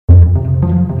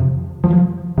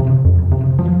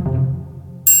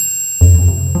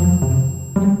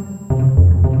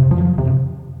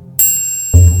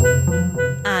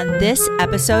this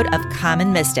episode of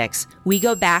Common Mystics, we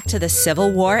go back to the Civil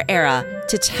War era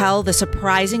to tell the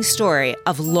surprising story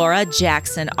of Laura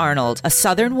Jackson Arnold, a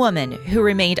Southern woman who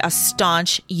remained a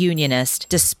staunch Unionist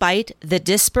despite the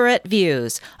disparate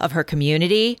views of her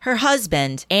community, her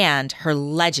husband, and her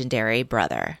legendary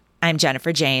brother. I'm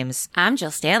Jennifer James. I'm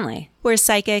Jill Stanley. We're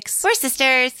psychics. We're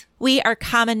sisters. We are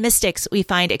common mystics. We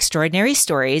find extraordinary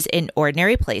stories in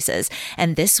ordinary places.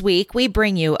 And this week, we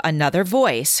bring you another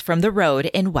voice from the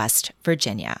road in West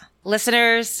Virginia.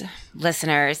 Listeners,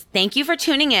 thank you for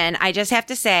tuning in. I just have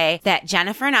to say that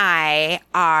Jennifer and I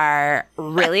are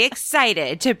really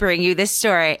excited to bring you this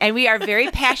story. And we are very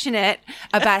passionate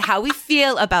about how we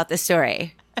feel about the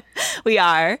story. We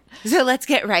are. So let's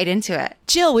get right into it.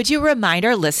 Jill, would you remind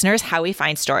our listeners how we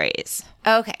find stories?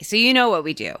 Okay, so you know what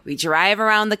we do. We drive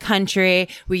around the country.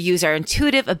 We use our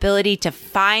intuitive ability to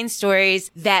find stories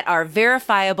that are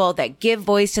verifiable, that give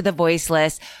voice to the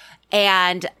voiceless,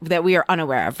 and that we are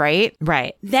unaware of, right?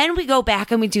 Right. Then we go back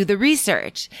and we do the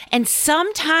research. And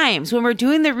sometimes when we're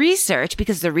doing the research,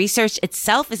 because the research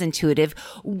itself is intuitive,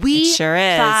 we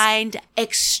find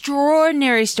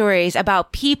extraordinary stories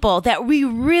about people that we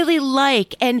really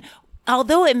like. And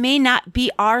although it may not be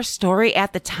our story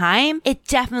at the time, it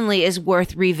definitely is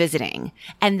worth revisiting.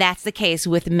 And that's the case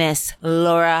with Miss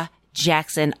Laura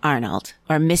Jackson Arnold,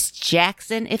 or Miss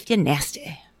Jackson if you're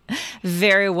nasty.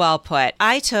 Very well put.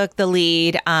 I took the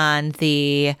lead on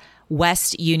the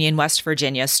West Union, West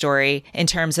Virginia story in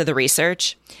terms of the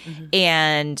research. Mm-hmm.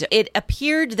 And it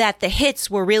appeared that the hits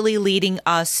were really leading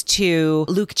us to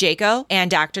Luke Jaco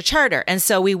and Dr. Charter. And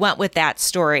so we went with that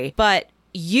story. But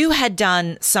you had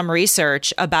done some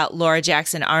research about Laura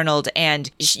Jackson Arnold,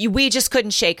 and we just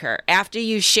couldn't shake her. After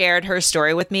you shared her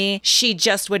story with me, she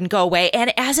just wouldn't go away.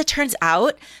 And as it turns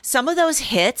out, some of those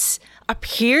hits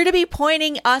appear to be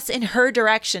pointing us in her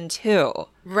direction too.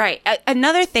 Right.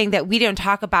 Another thing that we don't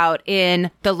talk about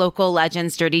in the Local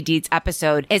Legends Dirty Deeds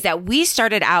episode is that we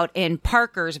started out in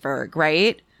Parkersburg,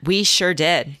 right? We sure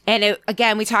did. And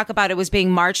again, we talk about it was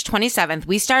being March 27th.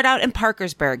 We start out in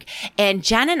Parkersburg, and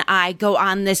Jen and I go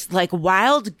on this like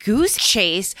wild goose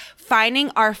chase finding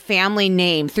our family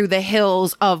name through the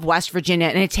hills of West Virginia.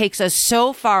 And it takes us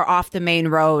so far off the main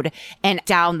road and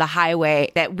down the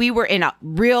highway that we were in a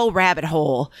real rabbit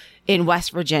hole in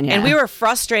West Virginia. And we were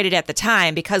frustrated at the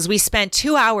time because we spent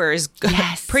 2 hours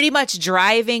pretty much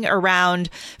driving around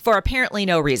for apparently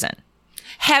no reason.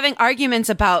 Having arguments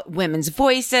about women's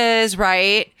voices,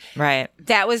 right? Right.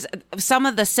 That was some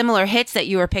of the similar hits that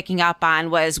you were picking up on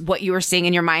was what you were seeing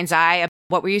in your mind's eye.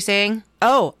 What were you saying?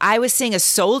 Oh, I was seeing a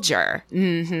soldier.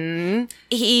 Mm-hmm.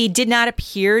 He did not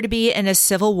appear to be in a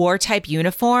Civil War type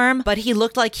uniform, but he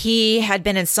looked like he had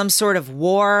been in some sort of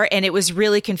war, and it was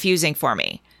really confusing for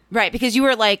me. Right, because you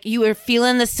were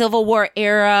feeling the Civil War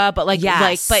era, but but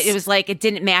it was like it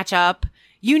didn't match up.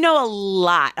 You know a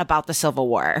lot about the Civil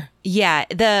War. Yeah,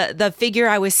 the figure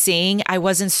I was seeing, I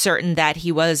wasn't certain that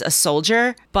he was a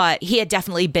soldier, but he had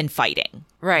definitely been fighting.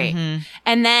 Right. Mm-hmm.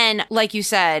 And then, like you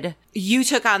said, you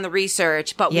took on the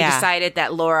research, but we decided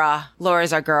that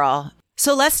Laura's our girl.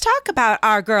 So let's talk about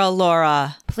our girl,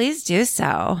 Laura. Please do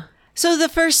so. So the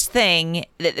first thing,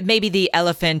 maybe the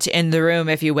elephant in the room,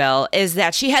 if you will, is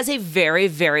that she has a very,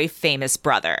 very famous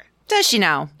brother. Does she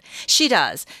now? She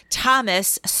does.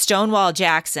 Thomas Stonewall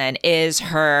Jackson is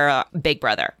her big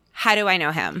brother. How do I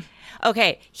know him?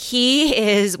 Okay, he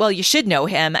is, well, you should know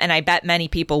him, and I bet many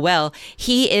people will.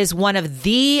 He is one of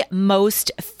the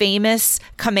most famous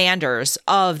commanders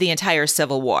of the entire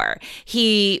Civil War.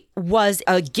 He was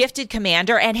a gifted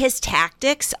commander, and his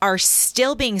tactics are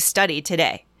still being studied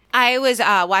today. I was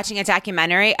watching a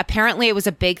documentary. Apparently, it was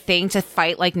a big thing to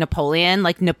fight like Napoleon,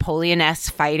 like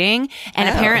Napoleon-esque fighting. And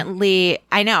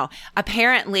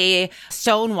apparently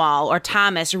Stonewall or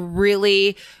Thomas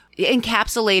really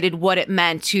encapsulated what it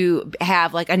meant to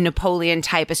have like a Napoleon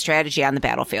type of strategy on the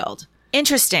battlefield.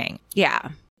 Interesting.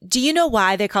 Yeah. Do you know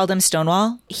why they called him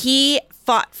Stonewall? He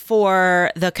fought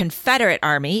for the Confederate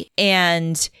Army,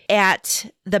 and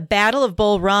at the Battle of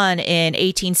Bull Run in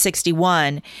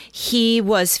 1861, he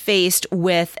was faced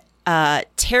with a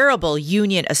terrible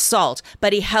Union assault,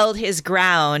 but he held his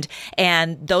ground,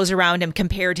 and those around him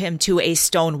compared him to a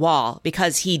stone wall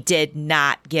because he did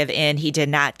not give in. He did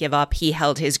not give up. He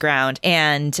held his ground,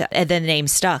 and the name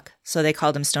stuck. So they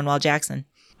called him Stonewall Jackson.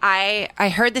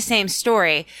 I heard the same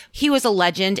story. He was a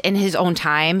legend in his own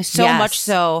time, so much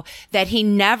so that he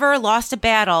never lost a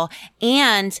battle.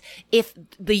 And if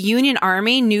the Union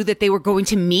Army knew that they were going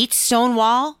to meet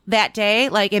Stonewall that day,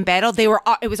 like in battle,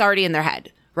 it was already in their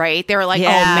head, right? They were like, oh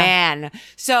man.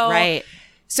 So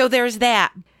there's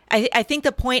that. I think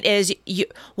the point is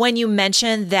when you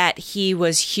mentioned that he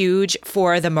was huge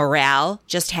for the morale,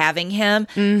 just having him.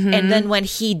 And then when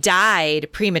he died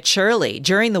prematurely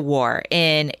during the war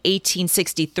in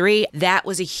 1863, that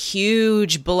was a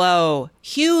huge blow,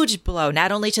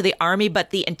 not only to the army,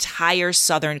 but the entire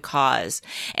Southern cause.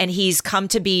 And he's come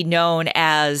to be known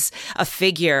as a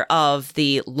figure of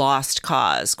the lost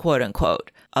cause, quote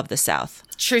unquote, of the South.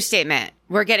 True statement.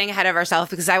 We're getting ahead of ourselves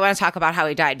because I want to talk about how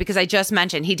he died, because I just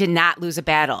mentioned he did not lose a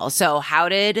battle. So how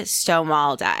did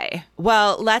Stonewall die?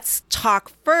 Well, let's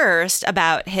talk first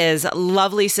about his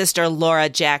lovely sister, Laura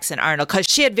Jackson Arnold, because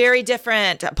she had very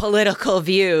different political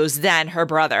views than her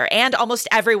brother and almost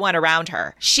everyone around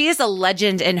her. She is a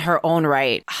legend in her own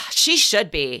right. She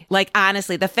should be. Like,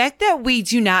 honestly, the fact that we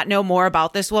do not know more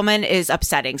about this woman is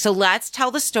upsetting. So let's tell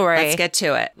the story. Let's get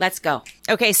to it. Let's go.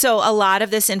 Okay, so a lot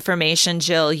of this information,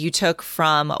 Jill, you took from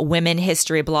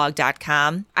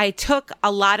womenhistoryblog.com. I took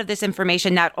a lot of this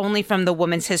information not only from the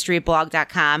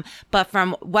womenshistoryblog.com, but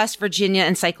from West Virginia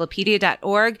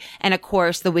Encyclopedia.org, and of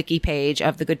course the wiki page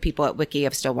of the good people at Wiki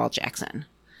of Stonewall Jackson.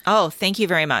 Oh, thank you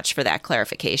very much for that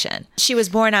clarification. She was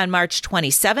born on March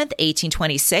 27th,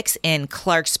 1826 in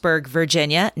Clarksburg,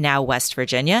 Virginia, now West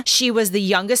Virginia. She was the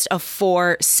youngest of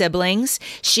 4 siblings.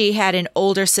 She had an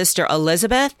older sister,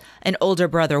 Elizabeth, an older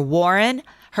brother, Warren,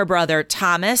 her brother,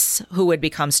 Thomas, who would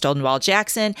become Stonewall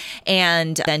Jackson,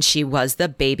 and then she was the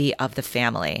baby of the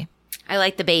family. I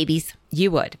like the babies.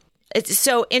 You would.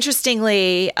 So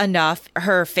interestingly enough,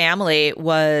 her family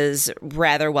was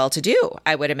rather well-to-do,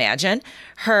 I would imagine.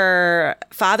 Her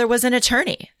father was an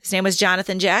attorney. His name was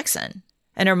Jonathan Jackson,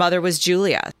 and her mother was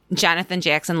Julia. Jonathan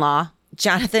Jackson Law.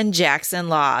 Jonathan Jackson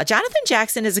Law. Jonathan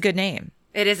Jackson is a good name.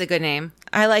 It is a good name.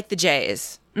 I like the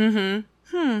J's.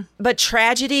 But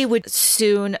tragedy would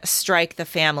soon strike the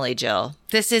family, Jill.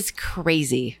 This is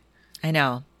crazy. I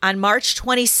know. On March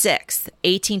 26th,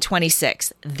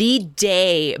 1826, the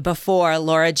day before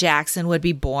Laura Jackson would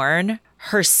be born,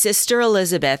 her sister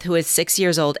Elizabeth, who is 6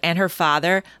 years old, and her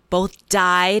father both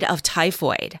died of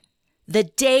typhoid. The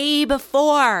day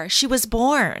before she was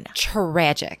born.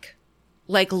 Tragic.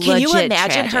 Like, legit Can you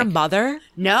imagine tragic. her mother?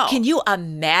 No. Can you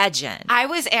imagine? I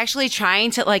was actually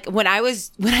trying to, like, when I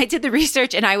did the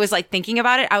research and I was like thinking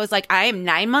about it, I was like, I am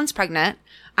 9 months pregnant.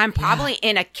 I'm probably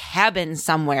in a cabin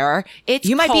somewhere.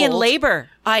 You might be in labor.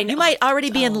 I know. You might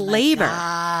already be in labor.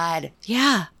 God.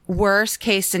 Yeah. Worst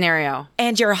case scenario.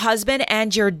 And your husband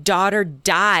and your daughter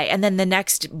die, and then the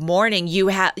next morning you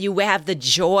have the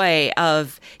joy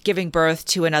of giving birth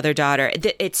to another daughter.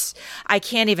 I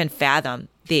can't even fathom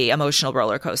the emotional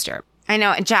roller coaster. I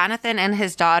know. And Jonathan and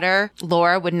his daughter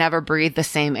Laura would never breathe the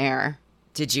same air.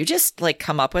 Did you just like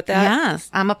come up with that? Yes,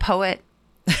 I'm a poet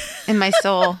in my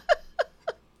soul.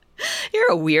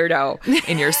 You're a weirdo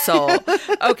in your soul.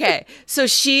 Okay. So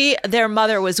their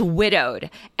mother was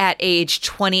widowed at age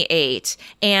 28.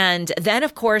 And then,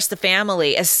 of course, the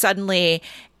family suddenly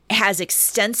has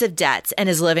extensive debts and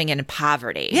is living in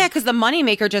poverty. Yeah, because the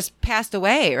moneymaker just passed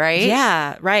away, right?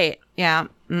 Yeah, right. Yeah.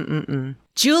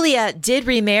 Julia did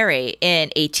remarry in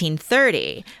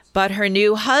 1830, but her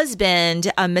new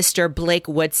husband, Mr. Blake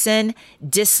Woodson,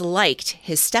 disliked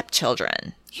his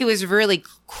stepchildren. He was really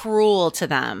cruel to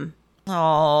them.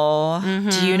 Oh,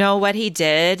 Do you know what he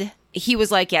did? He was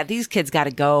like, yeah, these kids got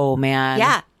to go, man.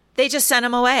 Yeah, they just sent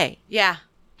him away. Yeah.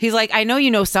 He's like, I know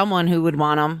you know someone who would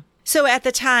want them. So at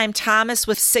the time, Thomas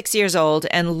was 6 years old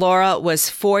and Laura was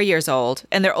 4 years old,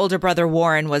 and their older brother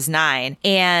Warren was 9.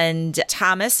 And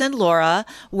Thomas and Laura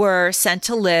were sent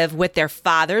to live with their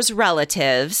father's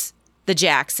relatives, the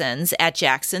Jacksons, at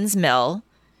Jackson's Mill.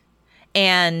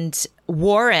 And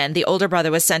Warren, the older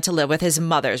brother, was sent to live with his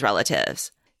mother's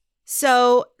relatives.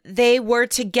 So they were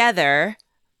together,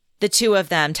 the two of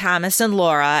them, Thomas and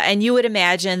Laura, and you would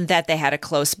imagine that they had a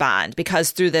close bond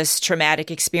because through this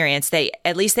traumatic experience,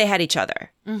 at least they had each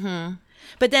other. Mm-hmm.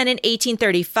 But then in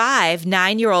 1835,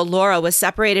 9-year-old Laura was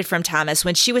separated from Thomas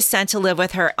when she was sent to live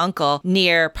with her uncle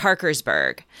near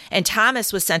Parkersburg, and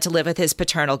Thomas was sent to live with his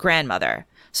paternal grandmother.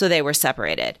 So they were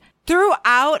separated.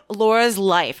 Throughout Laura's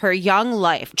life, her young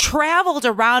life, traveled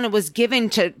around and was given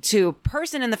to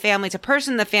person in the family, to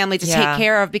person in the family to take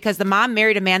care of because the mom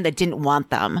married a man that didn't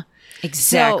want them.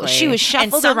 Exactly. So she was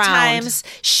shuffled and around. Sometimes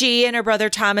she and her brother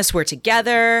Thomas were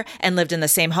together and lived in the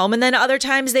same home. And then other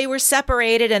times they were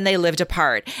separated and they lived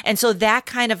apart. And so that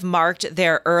kind of marked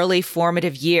their early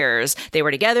formative years. They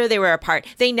were together, they were apart.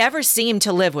 They never seemed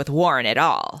to live with Warren at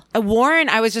all. Warren,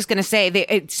 I was just going to say,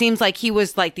 it seems like he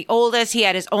was like the oldest. He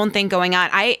had his own thing going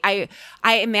on. I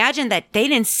imagine that they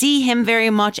didn't see him very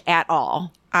much at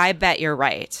all. I bet you're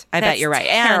right. Bet you're right.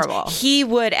 Terrible. And he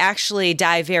would actually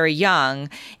die very young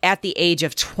at the age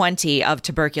of 20 of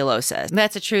tuberculosis.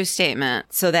 That's a true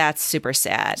statement. So that's super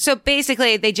sad. So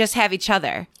basically, they just have each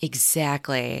other.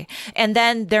 Exactly. And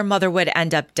then their mother would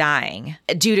end up dying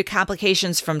due to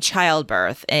complications from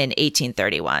childbirth in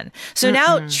 1831. So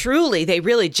now, truly, they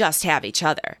really just have each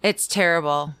other. It's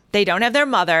terrible. They don't have their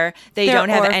mother. They're don't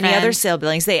have any other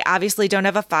siblings. They obviously don't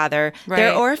have a father. Right.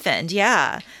 They're orphaned.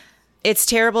 Yeah. It's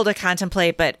terrible to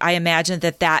contemplate, but I imagine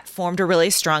that formed a really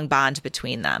strong bond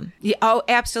between them. Yeah, oh,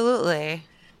 absolutely.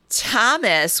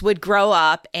 Thomas would grow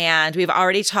up, and we've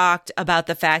already talked about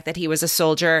the fact that he was a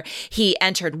soldier. He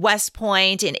entered West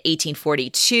Point in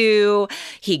 1842.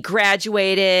 He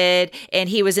graduated, and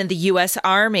he was in the U.S.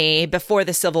 Army before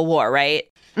the Civil War, right?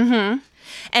 Mm-hmm.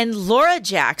 And Laura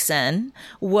Jackson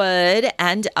would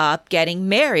end up getting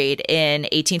married in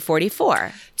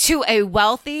 1844. To a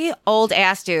wealthy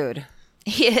old-ass dude.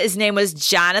 His name was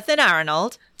Jonathan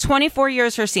Arnold. 24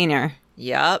 years her senior.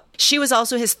 Yep. She was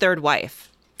also his third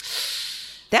wife.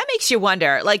 That makes you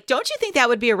wonder, like, don't you think that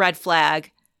would be a red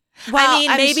flag? Well, I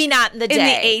mean, maybe not in the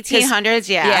day. In the 1800s,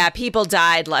 yeah. Yeah, people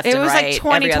died left and right. It was like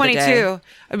 2022.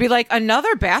 It'd be like,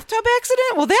 another bathtub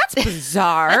accident? Well, that's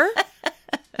bizarre.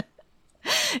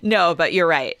 No, but you're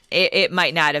right. It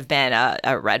might not have been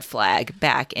a red flag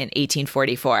back in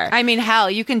 1844. I mean, hell,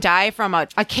 you can die from a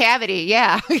cavity.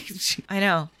 Yeah. I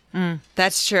know.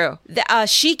 That's true.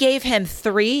 She gave him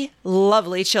 3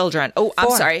 lovely children. Oh, 4.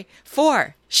 I'm sorry.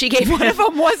 4. She gave one of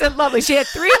them wasn't lovely. She had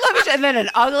 3 lovely and then an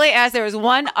ugly ass. There was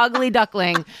one ugly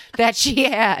duckling that she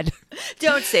had.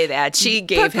 Don't say that. She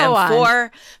gave him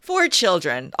 4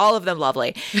 children, all of them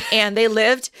lovely. And they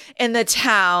lived in the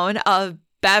town of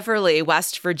Beverly,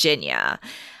 West Virginia.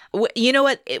 You know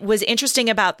what was interesting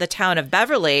about the town of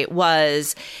Beverly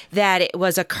was that it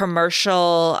was a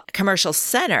commercial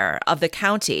center of the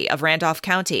county, of Randolph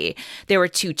County. There were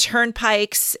 2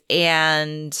 turnpikes,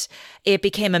 and it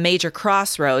became a major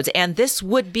crossroads. And this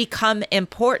would become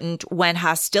important when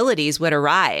hostilities would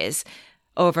arise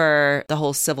over the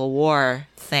whole Civil War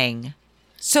thing.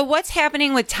 So what's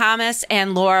happening with Thomas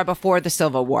and Laura before the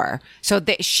Civil War? So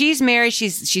she's married,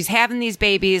 she's having these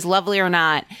babies, lovely or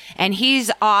not, and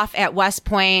he's off at West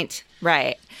Point.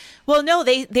 Right. Well, no,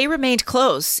 they remained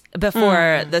close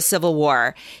before the Civil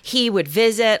War. He would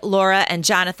visit Laura and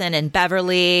Jonathan in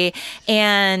Beverly,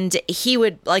 and he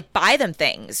would like buy them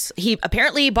things. He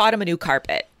apparently bought him a new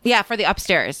carpet. Yeah, for the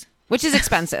upstairs. Which is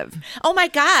expensive. Oh my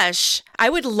gosh. I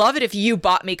would love it if you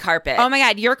bought me carpet. Oh my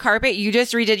God. Your carpet, you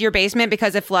just redid your basement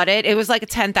because it flooded. It was like a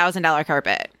 $10,000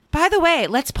 carpet. By the way,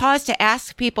 let's pause to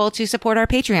ask people to support our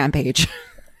Patreon page.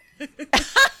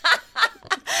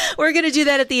 We're going to do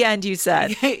that at the end, you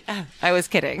said. I was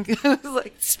kidding. I was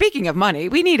like, speaking of money,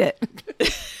 we need it.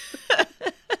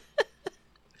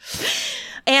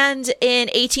 And in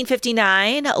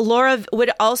 1859, Laura would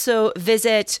also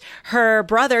visit her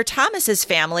brother Thomas's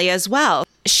family as well.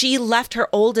 She left her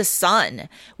oldest son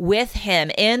with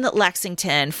him in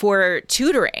Lexington for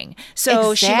tutoring.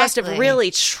 So She must have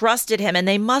really trusted him, and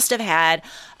they must have had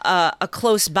a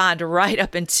close bond right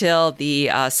up until the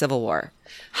Civil War.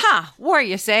 War,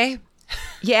 you say?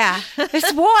 Yeah.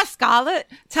 It's war, Scarlett.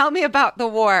 Tell me about the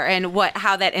war and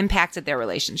how that impacted their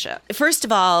relationship. First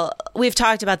of all, we've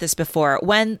talked about this before.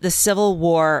 When the Civil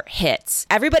War hits,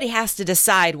 everybody has to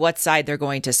decide what side they're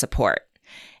going to support.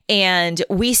 And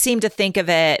we seem to think of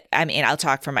it, I mean, I'll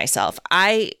talk for myself.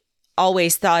 I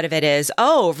always thought of it as,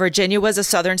 Virginia was a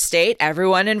southern state.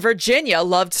 Everyone in Virginia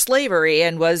loved slavery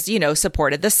and was,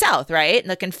 supported the South, right? And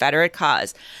the Confederate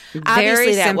cause.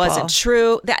 Obviously, that wasn't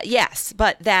true.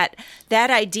 But that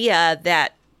idea,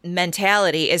 that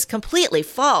mentality is completely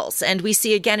false. And we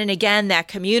see again and again that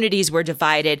communities were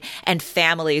divided and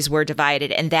families were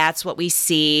divided. And that's what we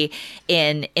see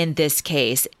in this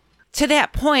case. To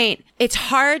that point, it's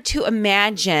hard to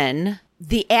imagine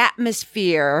the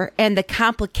atmosphere and the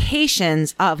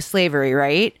complications of slavery,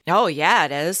 right? Oh, yeah,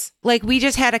 it is. Like, we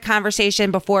just had a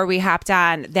conversation before we hopped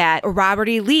on that Robert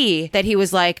E. Lee, that he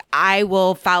was like, I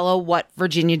will follow what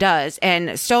Virginia does.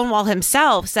 And Stonewall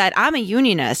himself said, I'm a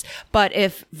Unionist, but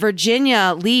if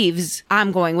Virginia leaves,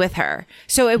 I'm going with her.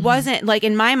 So it wasn't like,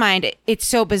 in my mind, it's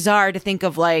so bizarre to think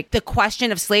of like the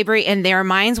question of slavery in their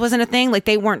minds wasn't a thing. Like,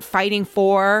 they weren't fighting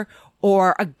for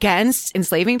or against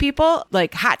enslaving people.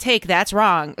 Like, hot take, that's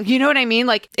wrong. You know what I mean?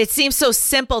 Like, it seems so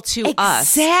simple to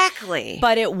us. Exactly.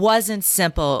 But it wasn't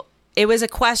simple. It was a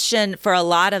question for a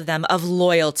lot of them of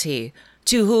loyalty.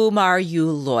 To whom are you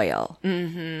loyal?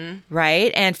 Mm-hmm.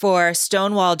 Right? And for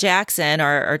Stonewall Jackson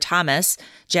or Thomas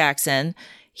Jackson,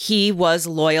 he was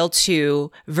loyal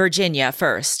to Virginia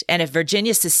first. And if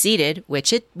Virginia seceded,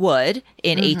 which it would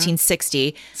in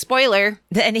 1860, spoiler,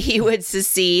 then he would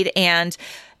secede and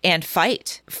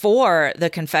fight for the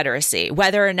Confederacy.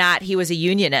 Whether or not he was a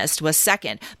Unionist was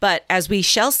second. But as we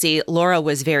shall see, Laura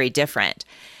was very different.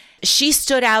 She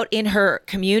stood out in her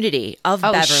community of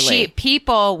Beverly.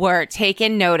 People were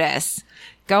taking notice.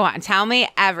 Go on. Tell me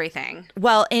everything.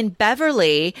 Well, in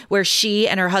Beverly, where she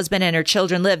and her husband and her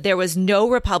children lived, there was no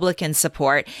Republican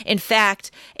support. In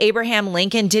fact, Abraham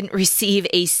Lincoln didn't receive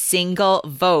a single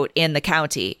vote in the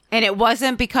county. And it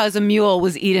wasn't because a mule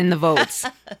was eating the votes.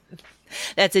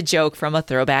 That's a joke from a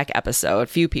throwback episode.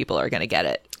 Few people are going to get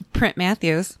it. Print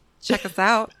Matthews. Check us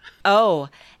out. Oh,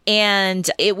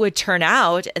 and it would turn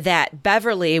out that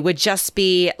Beverly would just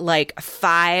be like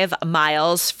 5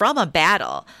 miles from a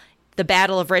battle, the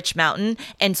Battle of Rich Mountain.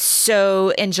 And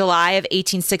so in July of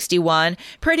 1861,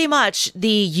 pretty much the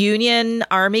Union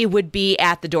Army would be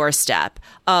at the doorstep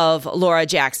of Laura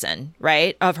Jackson,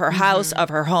 right? Of her house, of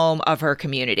her home, of her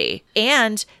community.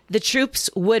 And the troops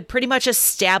would pretty much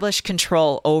establish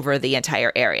control over the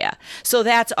entire area. So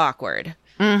that's awkward.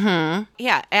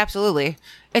 Yeah, absolutely.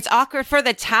 It's awkward for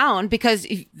the town because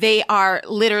they are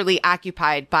literally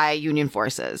occupied by Union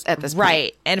forces at this point.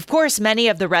 Right. And of course, many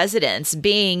of the residents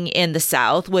being in the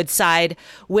South would side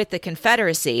with the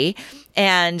Confederacy.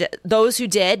 And those who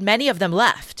did, many of them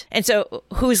left. And so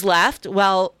who's left?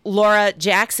 Well, Laura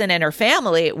Jackson and her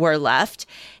family were left.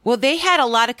 Well, they had a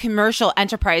lot of commercial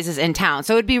enterprises in town,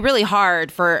 so it would be really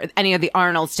hard for any of the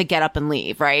Arnolds to get up and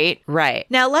leave, right? Right.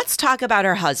 Now, let's talk about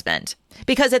her husband.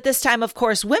 Because at this time, of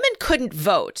course, women couldn't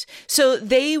vote. So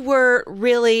they were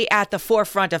really at the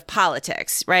forefront of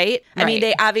politics, right? I mean,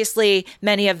 they obviously,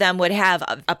 many of them would have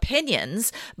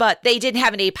opinions, but they didn't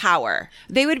have any power.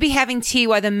 They would be having tea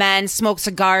while the men smoked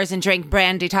cigars and drank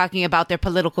brandy talking about their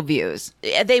political views.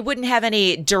 They wouldn't have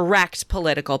any direct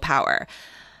political power.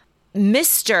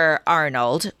 Mr.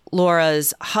 Arnold,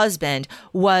 Laura's husband,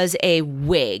 was a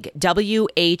Whig,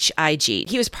 W-H-I-G.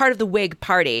 He was part of the Whig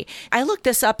Party. I looked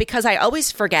this up because I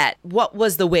always forget what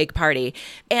was the Whig Party.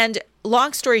 And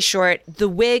long story short, the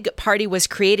Whig Party was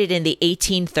created in the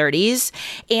 1830s,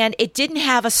 and it didn't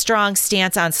have a strong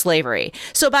stance on slavery.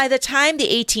 So by the time the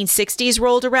 1860s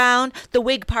rolled around, the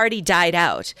Whig Party died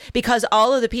out because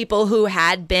all of the people who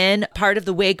had been part of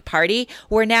the Whig Party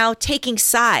were now taking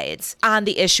sides on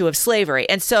the issue of slavery.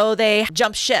 And so they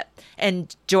jumped ship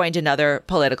and joined another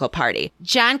political party.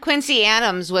 John Quincy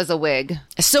Adams was a Whig.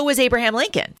 So was Abraham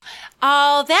Lincoln.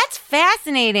 Oh, that's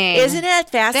fascinating. Isn't it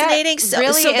fascinating? That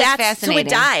really is fascinating. So it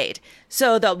died.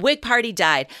 So the Whig Party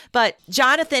died. But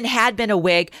Jonathan had been a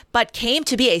Whig, but came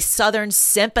to be a Southern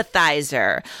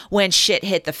sympathizer when shit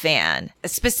hit the fan.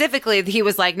 Specifically, he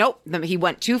was like, nope, he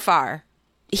went too far.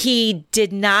 He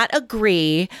did not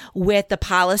agree with the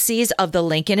policies of the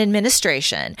Lincoln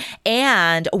administration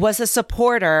and was a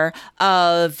supporter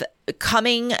of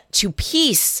coming to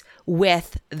peace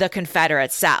with the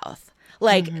Confederate South.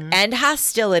 Like, end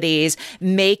hostilities,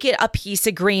 make it a peace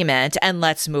agreement, and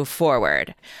let's move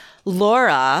forward.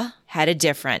 Laura had a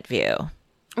different view.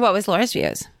 What was Laura's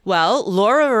views? Well,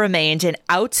 Laura remained an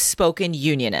outspoken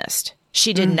Unionist.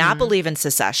 She did not believe in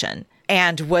secession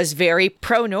and was very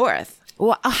pro-North.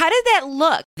 Well, how did that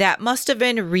look? That must have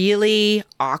been really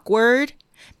awkward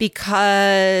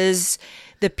because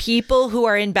the people who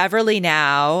are in Beverly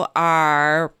now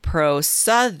are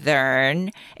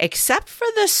pro-Southern, except for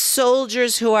the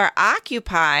soldiers who are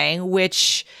occupying,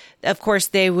 which, of course,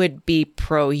 they would be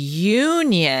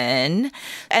pro-Union.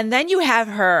 And then you have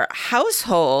her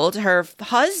household. Her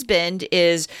husband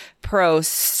is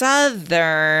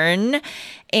pro-Southern.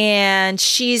 And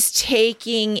she's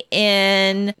taking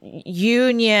in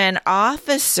Union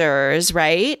officers,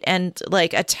 right? And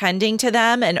like attending to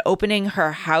them and opening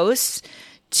her house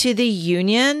to the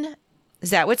Union.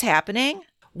 Is that what's happening?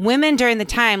 Women during the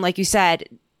time, like you said,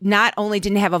 not only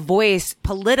didn't have a voice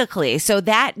politically, so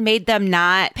that made them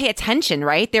not pay attention,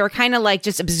 right? They were kind of like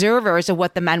just observers of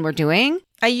what the men were doing.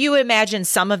 You imagine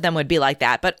some of them would be like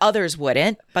that, but others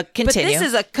wouldn't. But continue. But this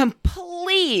is a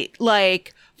complete,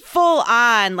 like, full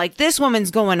on, like, this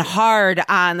woman's going hard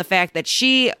on the fact that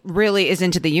she really is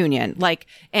into the Union. Like,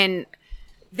 and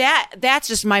that's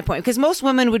just my point. Because most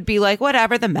women would be like,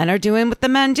 whatever, the men are doing what the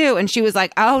men do. And she was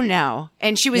like, oh no.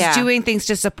 And she was doing things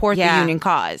to support the Union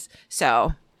cause.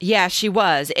 So. Yeah, she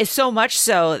was. It's so much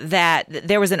so that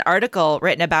there was an article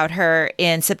written about her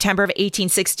in September of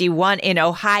 1861 in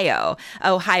Ohio.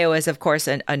 Ohio is, of course,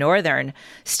 a northern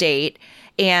state.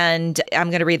 And I'm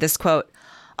going to read this quote.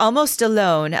 Almost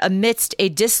alone, amidst a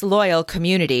disloyal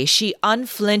community, she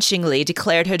unflinchingly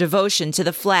declared her devotion to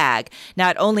the flag,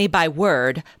 not only by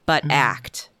word, but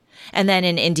act. And then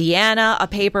in Indiana, a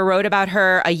paper wrote about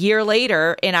her a year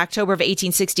later, in October of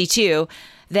 1862,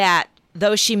 that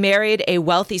though she married a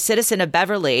wealthy citizen of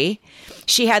Beverly,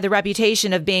 she had the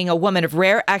reputation of being a woman of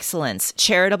rare excellence,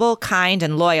 charitable, kind,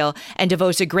 and loyal, and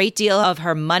devotes a great deal of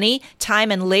her money, time,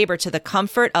 and labor to the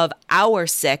comfort of our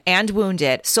sick and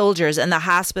wounded soldiers in the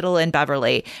hospital in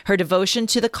Beverly. Her devotion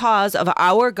to the cause of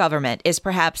our government is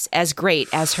perhaps as great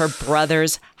as her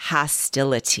brother's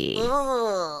hostility.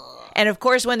 And of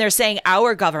course, when they're saying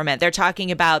our government, they're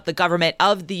talking about the government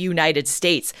of the United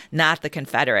States, not the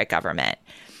Confederate government.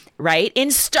 Right? In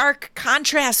stark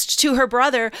contrast to her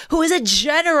brother, who is a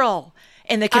general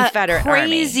in the Confederate Army.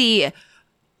 Crazy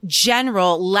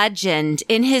general legend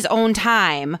in his own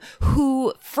time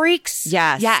who freaks.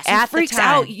 Yes. He freaks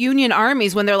out Union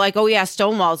armies when they're like, oh yeah,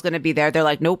 Stonewall's going to be there. They're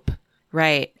like, nope.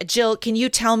 Right. Jill, can you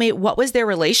tell me, what was their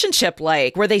relationship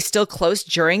like? Were they still close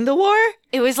during the war?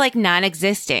 It was like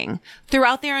non-existing.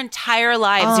 Throughout their entire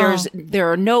lives,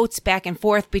 there are notes back and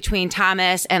forth between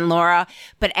Thomas and Laura.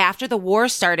 But after the war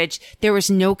started, there was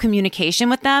no communication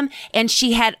with them. And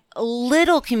she had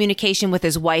little communication with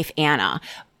his wife, Anna.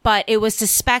 But it was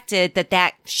suspected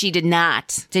that she did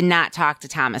not talk to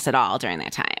Thomas at all during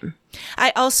that time.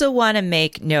 I also want to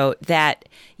make note that,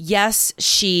 yes,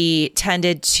 she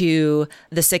tended to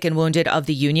the sick and wounded of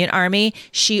the Union Army.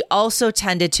 She also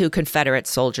tended to Confederate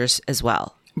soldiers as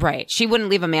well. Right. She wouldn't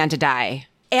leave a man to die.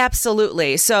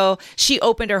 Absolutely. So she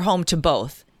opened her home to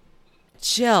both.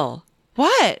 Jill.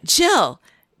 What? Jill,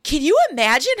 can you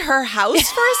imagine her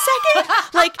house for a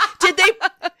second? Like, did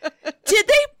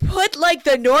they put like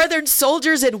the Northern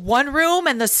soldiers in one room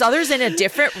and the Southerners in a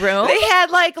different room? They had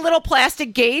like little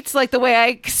plastic gates, like the way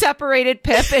I separated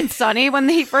Pip and Sonny when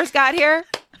he first got here.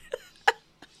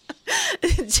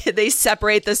 Did they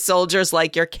separate the soldiers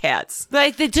like your cats?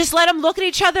 Like, they just let them look at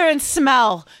each other and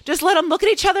smell. Just let them look at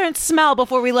each other and smell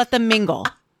before we let them mingle.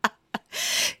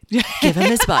 Give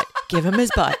him his butt. Give him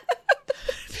his butt.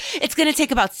 It's going to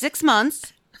take about 6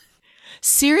 months.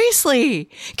 Seriously.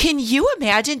 Can you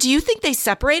imagine? Do you think they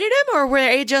separated him, or were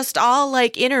they just all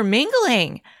like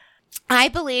intermingling? I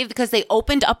believe because they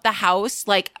opened up the house,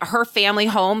 like her family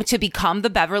home, to become the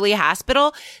Beverly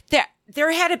Hospital,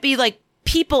 there had to be like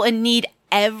people in need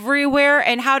everywhere,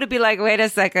 and how to be like, wait a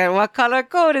second, what color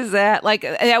code is that? Like,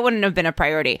 that wouldn't have been a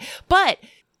priority. But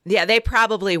yeah, they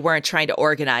probably weren't trying to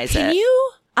organize it. Can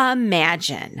you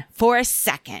imagine for a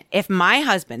second if my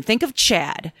husband, think of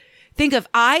Chad, think of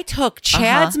I took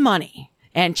Chad's money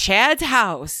and Chad's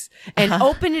house and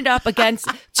opened it up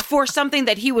for something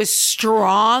that he was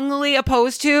strongly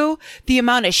opposed to, the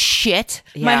amount of shit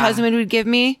my husband would give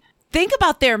me. Think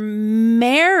about their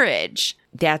marriage.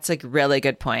 That's a really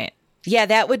good point. Yeah,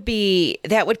 that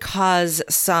would cause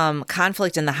some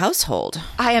conflict in the household.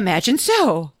 I imagine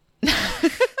so.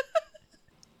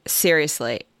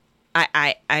 Seriously.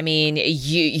 I mean,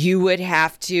 you would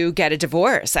have to get a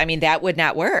divorce. I mean, that would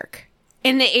not work.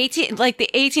 In the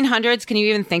 1800s, can you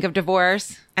even think of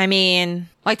divorce? I mean,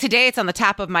 like today, it's on the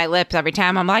top of my lips every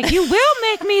time I'm like, you will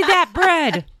make me that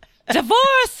bread.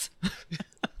 Divorce.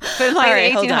 But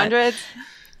like the 1800s.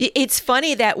 It's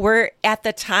funny that at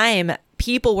the time,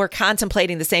 people were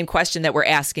contemplating the same question that we're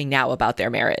asking now about their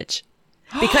marriage.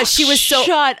 Because she was so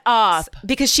shut up.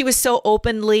 Because she was so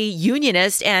openly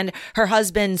unionist, and her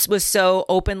husband was so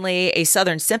openly a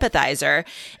Southern sympathizer.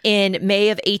 In May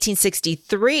of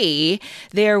 1863,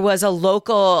 there was a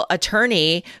local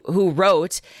attorney who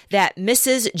wrote that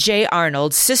Mrs. J.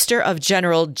 Arnold, sister of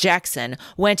General Jackson,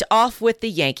 went off with the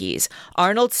Yankees.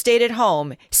 Arnold stayed at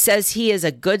home, says he is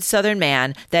a good Southern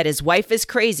man, that his wife is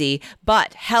crazy,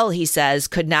 but hell, he says,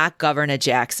 could not govern a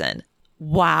Jackson.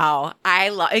 Wow.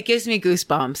 It gives me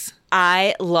goosebumps.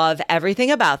 I love everything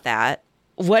about that.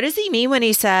 What does he mean when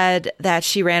he said that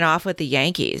she ran off with the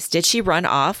Yankees? Did she run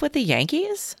off with the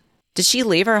Yankees? Did she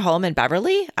leave her home in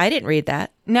Beverly? I didn't read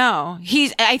that. No,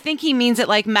 I think he means it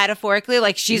like metaphorically,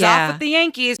 like she's off with the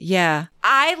Yankees. Yeah.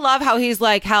 I love how he's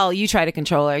like, hell, you try to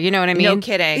control her. You know what I mean? No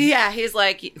kidding. Yeah. He's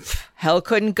like, hell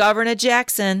couldn't govern a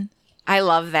Jackson. I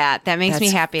love that. That makes me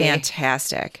happy.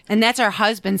 Fantastic. And that's our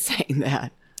husband saying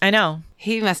that. I know.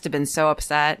 He must have been so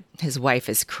upset. His wife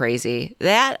is crazy.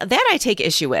 That I take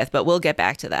issue with, but we'll get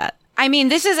back to that. I mean,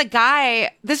 this is a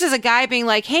guy being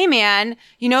like, hey man,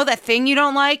 you know that thing you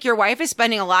don't like? Your wife is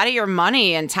spending a lot of your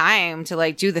money and time to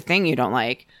like do the thing you don't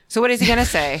like. So what is he going to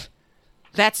say?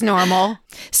 That's normal.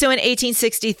 So in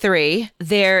 1863,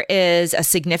 there is a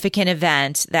significant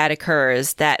event that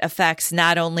occurs that affects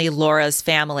not only Laura's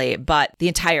family, but the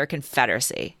entire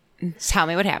Confederacy. Tell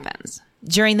me what happens.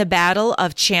 During the Battle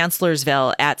of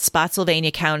Chancellorsville at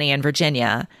Spotsylvania County in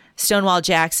Virginia, Stonewall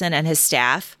Jackson and his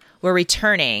staff were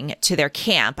returning to their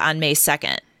camp on May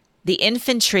 2nd. The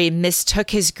infantry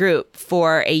mistook his group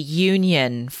for a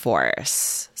Union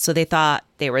force, so they thought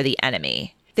they were the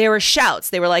enemy. There were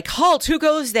shouts. They were like, "Halt, who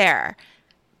goes there?"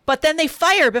 But then they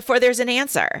fire before there's an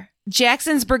answer.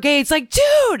 Jackson's brigade's like,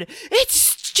 "Dude,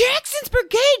 it's Jackson's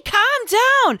brigade, calm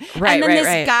down." Right, and then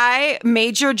this guy,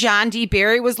 Major John D.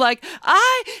 Barry, was like, they're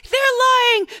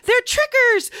lying. They're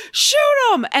trickers. Shoot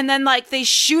them. And then they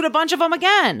shoot a bunch of them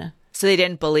again. So they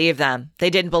didn't believe them. They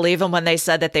didn't believe them when they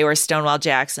said that they were Stonewall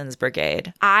Jackson's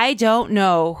brigade. I don't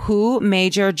know who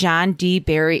Major John D.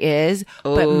 Barry is,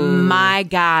 but my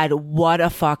God, what a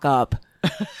fuck up.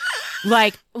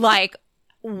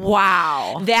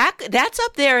 Wow. That's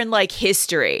up there in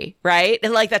history, right?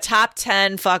 In the top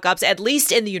 10 fuck ups, at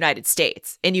least in the United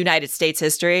States, in United States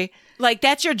history.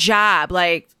 That's your job.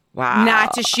 Wow.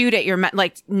 Not to shoot at your,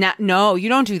 no, you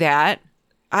don't do that.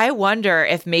 I wonder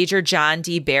if Major John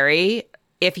D. Barry,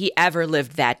 if he ever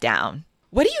lived that down.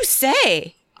 What do you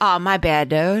say? Oh, my bad,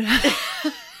 dude.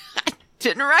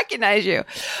 Didn't recognize you.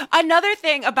 Another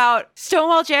thing about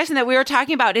Stonewall Jackson that we were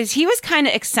talking about is he was kind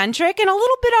of eccentric and a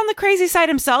little bit on the crazy side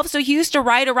himself. So he used to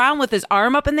ride around with his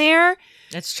arm up in the air.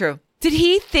 That's true. Did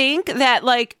he think that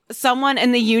someone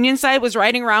in the Union side was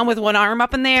riding around with one arm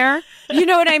up in the air? You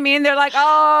know what I mean? They're like,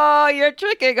 "Oh, you're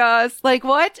tricking us."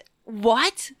 What?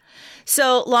 What?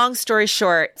 So long story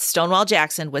short, Stonewall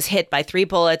Jackson was hit by 3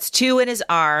 bullets, 2 in his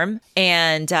arm,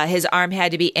 and his arm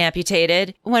had to be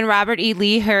amputated. When Robert E.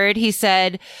 Lee heard, he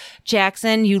said,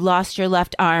 "Jackson, you lost your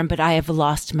left arm, but I have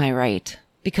lost my right."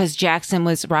 Because Jackson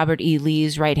was Robert E.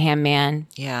 Lee's right-hand man.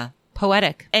 Yeah.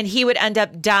 Poetic. And he would end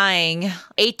up dying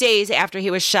 8 days after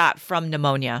he was shot from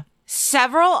pneumonia.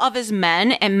 Several of his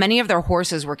men and many of their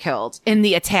horses were killed in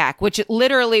the attack, which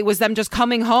literally was them just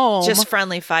coming home. Just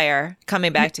friendly fire,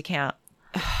 coming back to camp.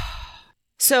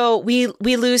 So we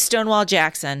lose Stonewall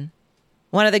Jackson,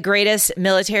 one of the greatest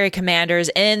military commanders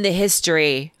in the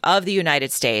history of the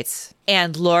United States.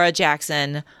 And Laura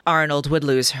Jackson Arnold would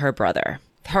lose her brother.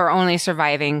 Her only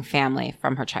surviving family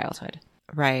from her childhood.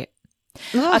 Right.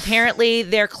 Apparently,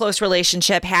 their close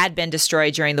relationship had been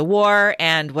destroyed during the war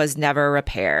and was never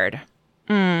repaired.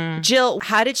 Jill,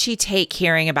 how did she take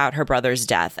hearing about her brother's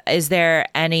death? Is there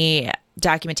any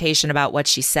documentation about what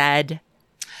she said?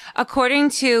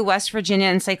 According to West Virginia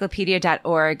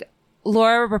Encyclopedia.org,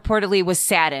 Laura reportedly was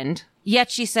saddened.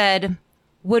 Yet she said,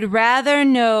 "Would rather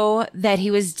know that he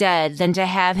was dead than to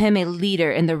have him a leader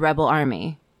in the rebel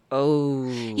army." Oh.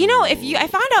 You know, if I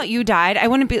found out you died, I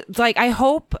wouldn't be I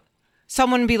hope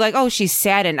someone would be like, "Oh, she's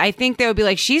saddened." I think they would be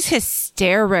like, "She's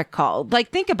hysterical."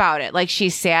 Think about it.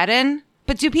 She's saddened.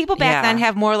 But do people back then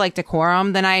have more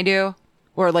decorum than I do?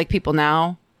 Or people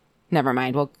now? Never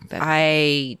mind. Well,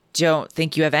 I don't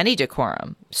think you have any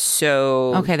decorum.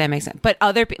 So. Okay, that makes sense. But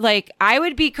other I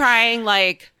would be crying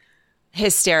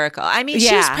hysterical. I mean,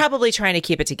 she's probably trying to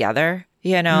keep it together,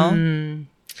 you know?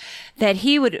 That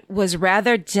he was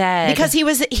rather dead. Because he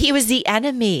was the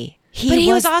enemy. But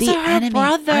he was also her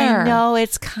brother. I know,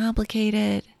 it's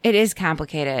complicated. It is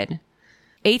complicated.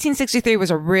 1863 was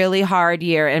a really hard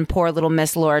year in poor little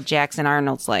Miss Laura Jackson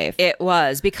Arnold's life. It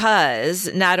was,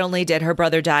 because not only did her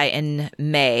brother die in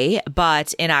May,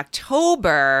 but in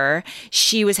October,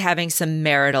 she was having some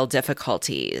marital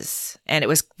difficulties. And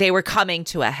they were coming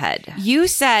to a head. You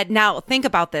said, now think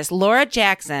about this, Laura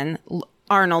Jackson,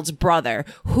 Arnold's brother,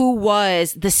 who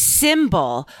was the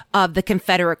symbol of the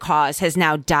Confederate cause, has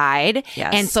now died.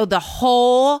 Yes. And so the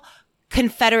whole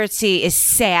Confederacy is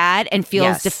sad and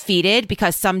feels defeated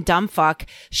because some dumb fuck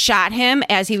shot him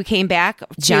as he came back.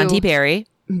 John D. Barry.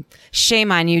 Shame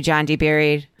on you, John D.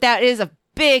 Barry. That is a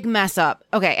big mess up.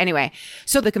 Okay, anyway.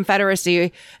 So the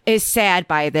Confederacy is sad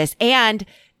by this. And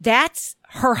that's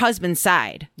her husband's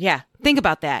side. Yeah. Think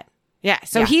about that. Yeah.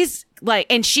 So he's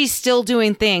and she's still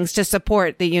doing things to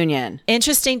support the Union.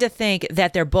 Interesting to think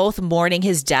that they're both mourning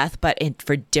his death, but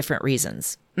for different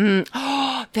reasons.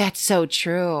 Oh, that's so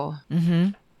true. Mm-hmm.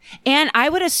 And I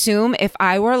would assume if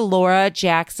I were Laura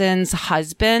Jackson's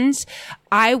husband,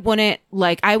 I wouldn't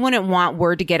want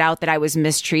word to get out that I was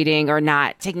mistreating or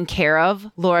not taking care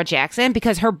of Laura Jackson,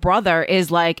 because her brother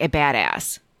is a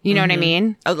badass. You know what I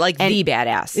mean? Oh, the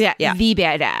badass. Yeah, the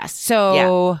badass.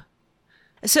 So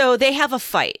So they have a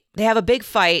fight. They have a big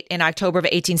fight in October of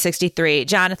 1863.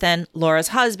 Jonathan, Laura's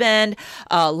husband,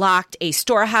 locked a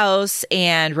storehouse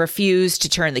and refused to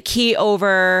turn the key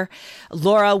over.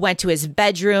 Laura went to his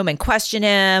bedroom and questioned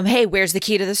him. Hey, where's the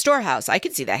key to the storehouse? I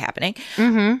could see that happening.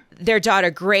 Their daughter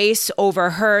Grace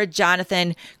overheard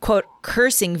Jonathan, quote,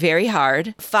 cursing very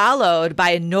hard, followed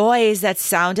by a noise that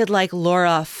sounded like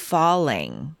Laura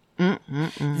falling.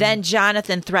 Then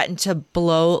Jonathan threatened to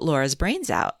blow Laura's brains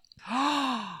out.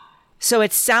 So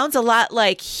it sounds a lot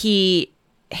like he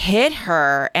hit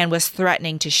her and was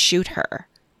threatening to shoot her.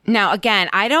 Now, again,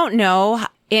 I don't know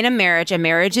in a marriage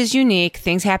is unique.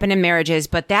 Things happen in marriages,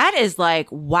 but that is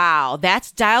like, wow,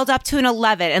 that's dialed up to an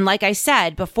 11. And like I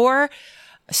said, before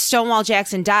Stonewall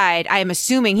Jackson died, I am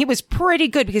assuming he was pretty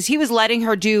good because he was letting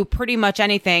her do pretty much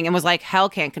anything and was like, hell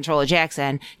can't control a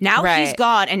Jackson. Now he's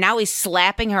gone and now he's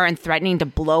slapping her and threatening to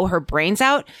blow her brains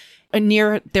out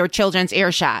near their children's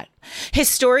earshot.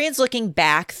 Historians looking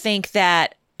back think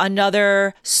that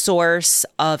another source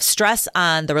of stress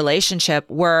on the relationship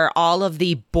were all of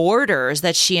the boarders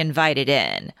that she invited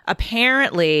in.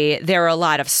 Apparently, there were a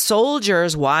lot of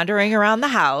soldiers wandering around the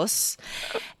house.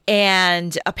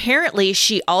 And apparently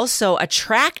she also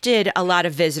attracted a lot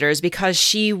of visitors because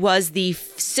she was the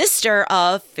sister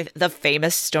of the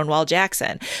famous Stonewall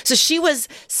Jackson. So she was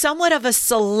somewhat of a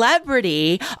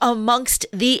celebrity amongst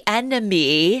the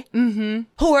enemy who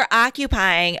were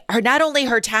occupying not only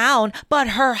her town, but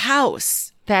her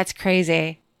house. That's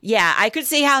crazy. Yeah, I could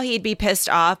see how he'd be pissed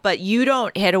off, but you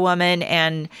don't hit a woman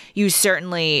and you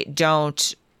certainly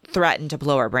don't threaten to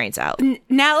blow her brains out.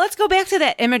 Now let's go back to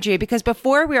that imagery, because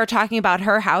before we were talking about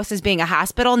her house as being a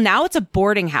hospital. Now it's a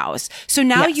boarding house. So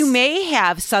now you may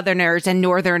have Southerners and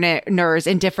Northerners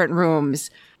in different rooms,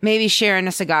 maybe sharing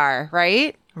a cigar,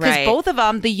 right? Because both of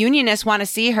them, the Unionists want to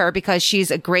see her because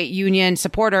she's a great Union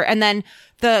supporter. And then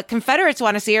the Confederates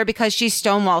want to see her because she's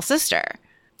Stonewall's sister.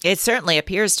 It certainly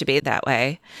appears to be that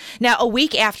way. Now, a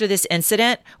week after this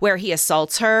incident where he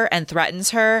assaults her and threatens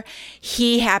her,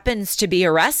 he happens to be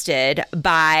arrested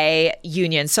by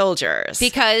Union soldiers.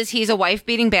 Because he's a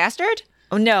wife-beating bastard?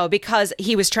 No, because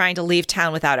he was trying to leave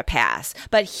town without a pass.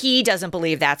 But he doesn't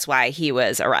believe that's why he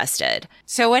was arrested.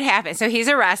 So what happened? So he's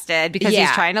arrested because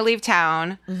he's trying to leave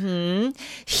town.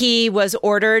 He was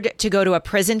ordered to go to a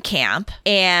prison camp,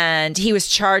 and he was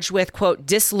charged with, quote,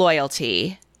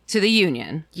 disloyalty to the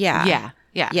Union. Yeah.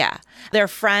 Their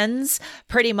friends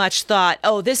pretty much thought,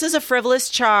 oh, this is a frivolous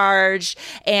charge,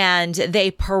 and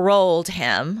they paroled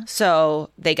him. So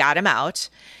they got him out.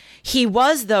 He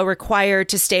was, though, required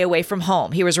to stay away from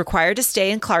home. He was required to stay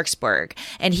in Clarksburg,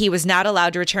 and he was not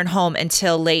allowed to return home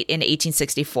until late in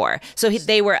 1864. So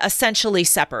they were essentially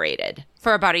separated.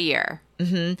 For about a year.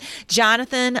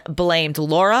 Jonathan blamed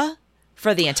Laura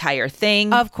for the entire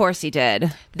thing. Of course he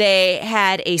did. They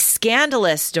had a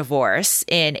scandalous divorce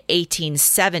in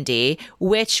 1870,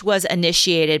 which was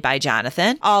initiated by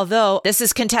Jonathan, although this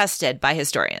is contested by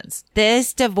historians.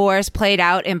 This divorce played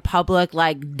out in public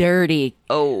like dirty.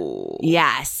 Oh.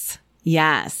 Yes.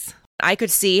 I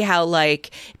could see how, like,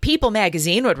 People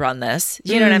magazine would run this.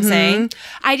 You know what I'm saying?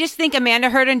 I just think Amanda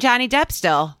Heard and Johnny Depp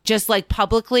still just like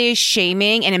publicly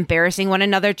shaming and embarrassing one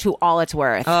another to all it's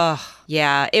worth. Oh,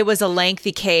 yeah. It was a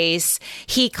lengthy case.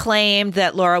 He claimed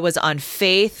that Laura was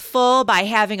unfaithful by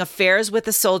having affairs with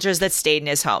the soldiers that stayed in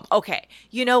his home. Okay.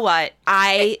 You know what?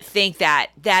 I think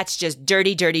that's just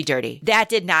dirty. That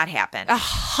did not happen.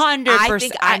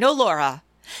 100%. I know Laura.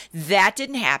 That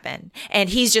didn't happen. And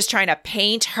he's just trying to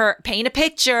paint a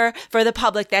picture for the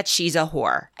public that she's a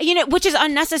whore. You know, which is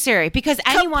unnecessary because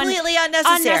anyone... Completely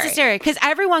unnecessary. Unnecessary. Because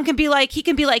everyone can be like, he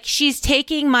can be like, she's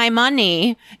taking my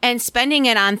money and spending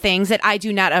it on things that I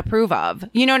do not approve of.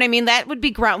 You know what I mean? That would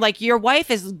be ground. Like, your wife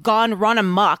has run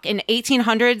amok in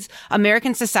 1800s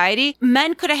American society.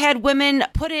 Men could have had women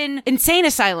put in insane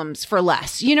asylums for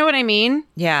less. You know what I mean?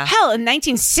 Yeah. Hell, in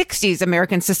 1960s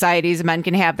American societies, men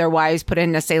can have their wives put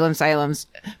in asylums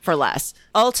for less.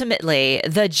 Ultimately,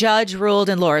 the judge ruled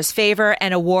in Laura's favor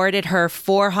and awarded her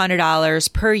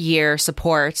 $400 per year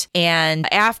support.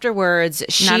 And afterwards,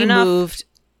 she moved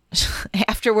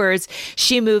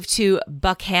to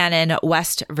Buchanan,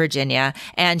 West Virginia,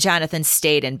 and Jonathan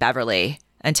stayed in Beverly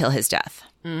until his death.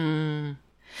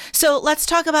 So let's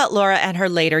talk about Laura and her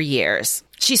later years.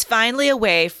 She's finally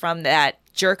away from that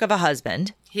jerk of a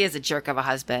husband. He is a jerk of a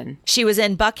husband. She was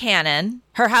in Buchanan.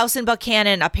 Her house in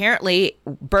Buchanan apparently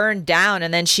burned down,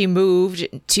 and then she moved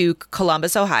to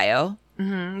Columbus, Ohio.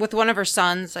 With one of her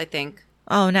sons, I think.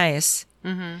 Oh, nice.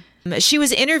 She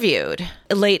was interviewed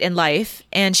late in life,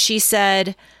 and she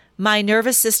said, "My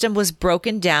nervous system was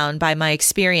broken down by my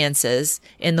experiences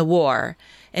in the war,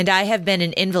 and I have been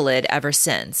an invalid ever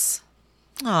since.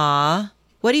 Aw.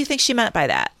 What do you think she meant by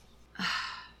that?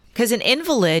 Because an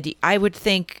invalid, I would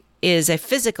think, is a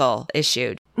physical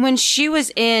issue. When she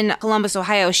was in Columbus,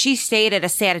 Ohio, she stayed at a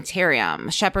sanitarium,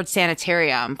 Shepherd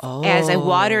Sanitarium, as a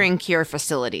watering cure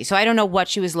facility. So I don't know what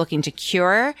she was looking to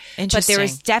cure, but there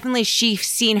was definitely, she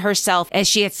seen herself as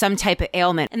she had some type of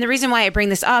ailment. And the reason why I bring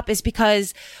this up is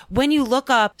because when you look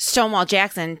up Stonewall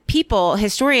Jackson,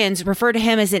 historians refer to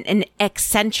him as an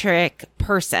eccentric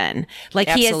person. Like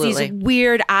Absolutely. He has these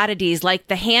weird oddities, like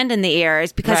the hand in the air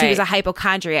is because he was a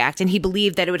hypochondriac and he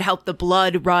believed that it would help the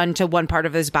blood run to one part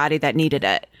of his body that needed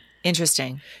it.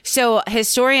 Interesting. So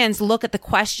historians look at the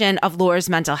question of Laura's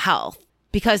mental health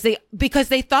because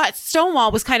they thought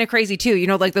Stonewall was kind of crazy too. You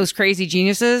know, like those crazy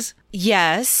geniuses.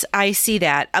 Yes, I see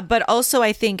that. But also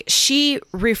I think she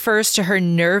refers to her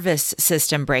nervous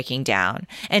system breaking down.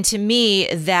 And to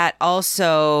me, that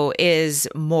also is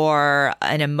more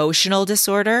an emotional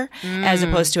disorder as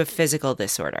opposed to a physical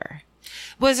disorder.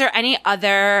 Was there any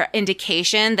other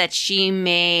indication that she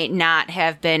may not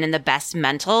have been in the best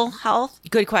mental health?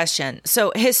 Good question.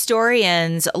 So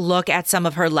historians look at some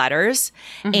of her letters,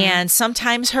 and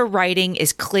sometimes her writing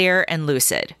is clear and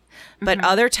lucid. But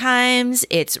other times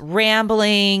it's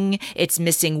rambling, it's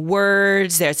missing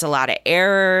words, there's a lot of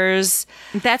errors.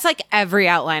 That's like every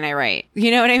outline I write.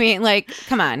 You know what I mean? Like,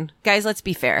 come on, guys, let's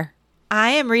be fair.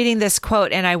 I am reading this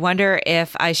quote and I wonder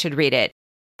if I should read it.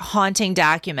 Haunting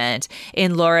document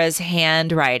in Laura's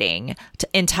handwriting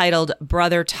entitled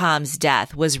Brother Tom's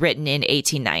Death was written in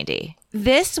 1890.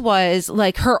 This was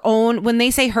like her own, when they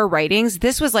say her writings,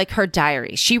 this was like her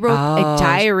diary. She wrote a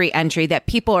diary entry that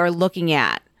people are looking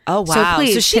at. Oh, wow.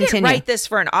 So she didn't write this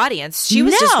for an audience. She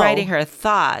was just writing her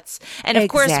thoughts. And of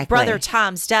course, Brother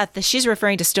Tom's death, she's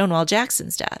referring to Stonewall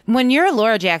Jackson's death. When you're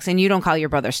Laura Jackson, you don't call your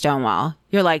brother Stonewall.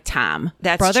 You're like Tom.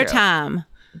 That's Brother true. Tom.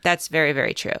 That's very,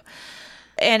 very true.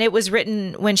 And it was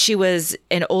written when she was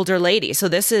an older lady. So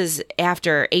this is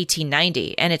after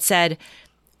 1890. And it said,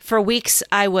 "For weeks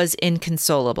I was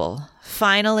inconsolable.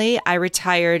 Finally, I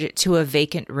retired to a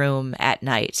vacant room at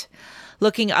night,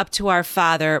 looking up to our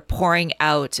Father, pouring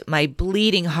out my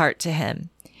bleeding heart to him.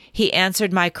 He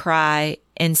answered my cry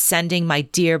in sending my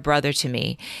dear brother to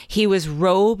me. He was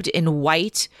robed in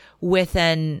white with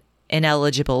an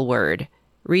ineligible word,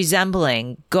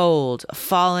 resembling gold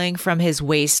falling from his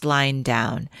waistline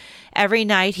down. Every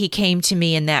night he came to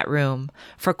me in that room.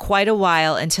 For quite a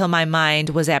while, until my mind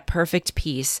was at perfect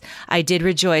peace, I did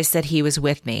rejoice that he was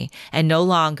with me, and no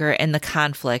longer in the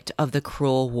conflict of the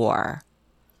cruel war."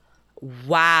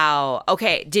 Wow.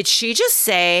 Okay. Did she just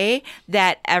say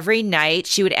that every night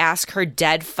she would ask her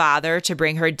dead father to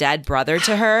bring her dead brother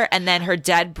to her, and then her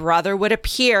dead brother would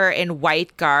appear in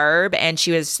white garb and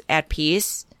she was at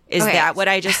peace? Is that what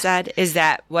I just said? Is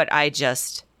that what I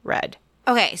just read?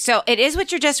 Okay, so it is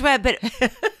what you just read, but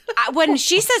when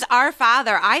she says our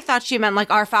Father, I thought she meant like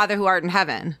our Father who art in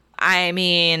heaven. I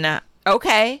mean,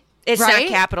 okay. It's not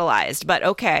capitalized, but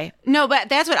okay. No, but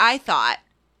that's what I thought.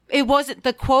 It wasn't,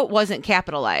 the quote wasn't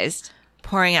capitalized.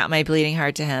 Pouring out my bleeding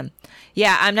heart to him.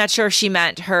 Yeah, I'm not sure if she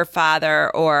meant her father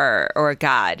or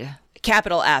God.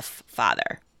 Capital F,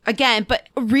 Father. Again, but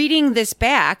reading this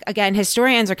back, again,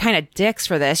 historians are kind of dicks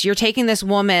for this. You're taking this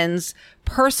woman's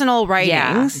personal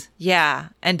writings. Yeah.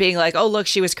 And being like, oh, look,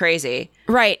 she was crazy.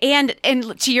 Right. And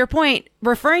to your point,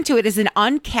 referring to it as an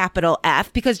uncapital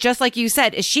F, because just like you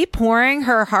said, is she pouring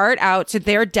her heart out to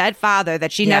their dead father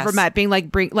that she never met, being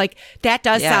like, that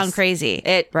does sound crazy.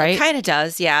 It kind of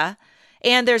does. Yeah.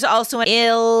 And there's also an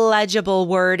illegible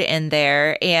word in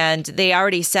there. And they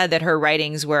already said that her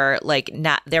writings were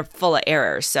they're full of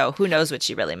errors. So who knows what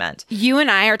she really meant. You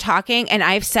and I are talking, and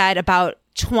I've said about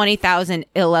 20,000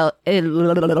 Yeah.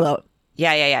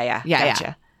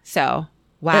 Gotcha. So,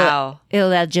 wow.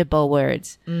 Illegible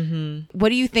words. Mm-hmm. What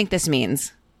do you think this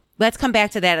means? Let's come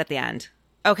back to that at the end.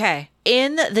 Okay.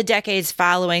 In the decades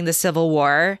following the Civil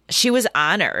War, she was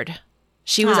honored.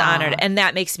 She was honored, and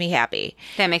that makes me happy.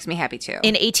 That makes me happy, too.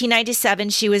 In 1897,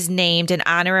 she was named an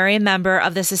honorary member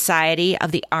of the Society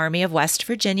of the Army of West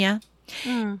Virginia.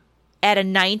 At a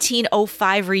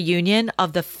 1905 reunion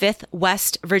of the 5th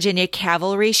West Virginia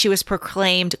Cavalry, she was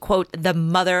proclaimed, quote, the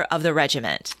mother of the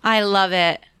regiment. I love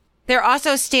it. There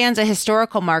also stands a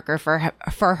historical marker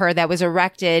for her that was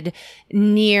erected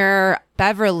near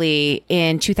Beverly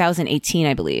in 2018,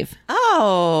 I believe.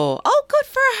 Oh, good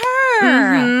for her.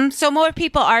 Mm-hmm. So more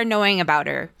people are knowing about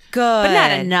her. Good. But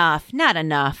not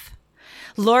enough.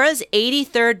 Laura's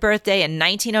 83rd birthday in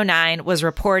 1909 was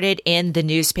reported in the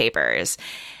newspapers.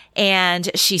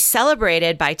 And she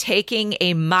celebrated by taking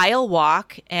a mile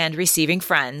walk and receiving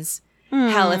friends.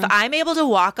 Hell, if I'm able to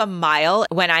walk a mile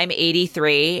when I'm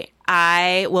 83,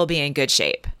 I will be in good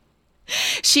shape.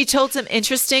 She told some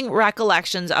interesting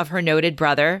recollections of her noted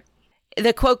brother.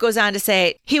 The quote goes on to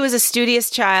say, he was a studious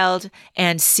child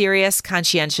and serious,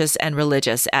 conscientious, and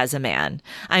religious as a man.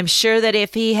 I'm sure that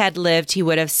if he had lived, he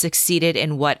would have succeeded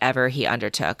in whatever he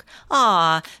undertook.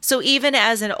 Aw, so even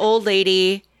as an old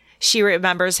lady, she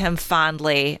remembers him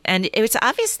fondly, and it's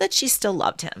obvious that she still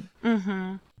loved him.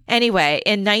 Mm-hmm. Anyway,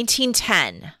 in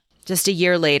 1910, just a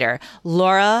year later,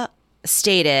 Laura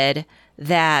stated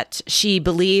that she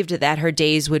believed that her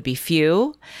days would be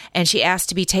few, and she asked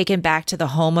to be taken back to the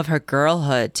home of her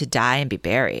girlhood to die and be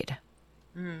buried.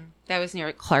 That was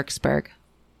near Clarksburg.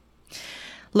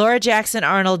 Laura Jackson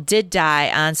Arnold did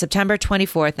die on September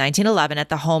 24th, 1911 at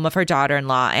the home of her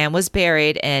daughter-in-law and was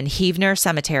buried in Heavener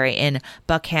Cemetery in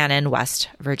Buchanan, West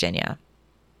Virginia.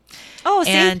 Oh,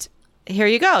 see? And here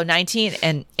you go.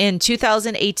 In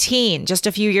 2018, just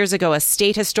a few years ago, a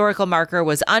state historical marker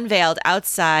was unveiled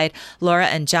outside Laura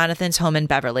and Jonathan's home in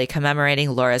Beverly, commemorating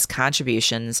Laura's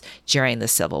contributions during the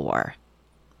Civil War.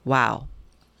 Wow.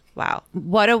 Wow.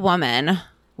 What a woman.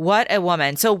 What a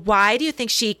woman. So why do you think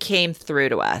she came through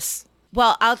to us?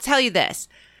 Well, I'll tell you this.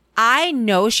 I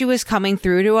know she was coming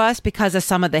through to us because of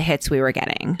some of the hits we were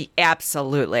getting.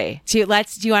 Absolutely. Do you want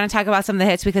to talk about some of the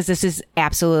hits? Because this is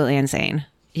absolutely insane.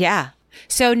 Yeah.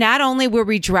 So not only were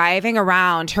we driving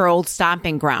around her old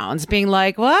stomping grounds being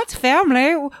like, what?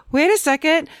 Family? Wait a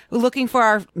second. Looking for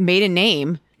our maiden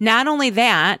name. Not only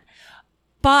that,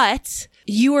 but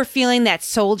you were feeling that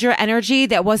soldier energy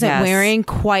that wasn't wearing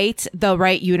quite the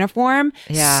right uniform.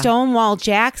 Yeah. Stonewall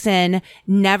Jackson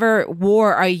never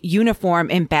wore a uniform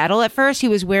in battle at first. He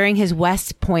was wearing his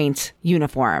West Point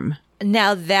uniform.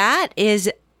 Now that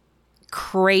is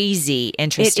crazy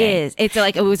interesting. It is. It's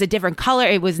like it was a different color.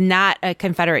 It was not a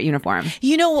Confederate uniform.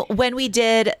 You know, when we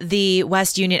did the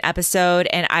West Union episode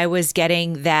and I was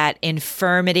getting that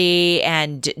infirmity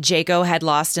and Jaco had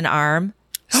lost an arm,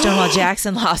 Stonewall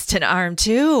Jackson lost an arm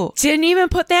too. Didn't even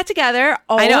put that together.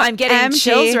 I know. I'm getting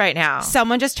chills right now.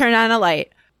 Someone just turned on a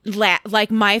light.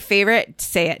 Like my favorite,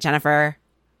 say it, Jennifer.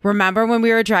 Remember when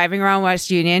we were driving around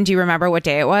West Union? Do you remember what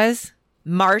day it was?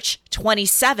 March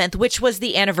 27th, which was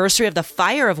the anniversary of the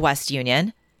fire of West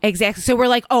Union. Exactly. So we're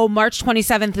like, oh, March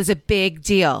 27th is a big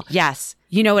deal. Yes.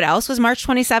 You know what else was March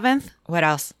 27th? What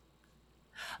else?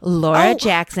 Laura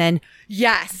Jackson.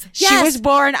 Yes. She was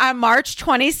born on March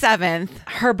 27th.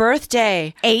 Her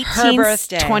birthday.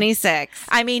 1826.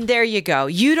 I mean, there you go.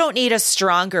 You don't need a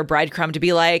stronger breadcrumb to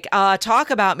be like, talk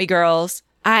about me, girls.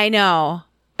 I know.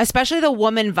 Especially the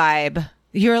woman vibe.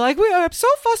 You're like, I'm so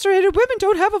frustrated. Women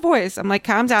don't have a voice. I'm like,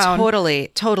 calm down.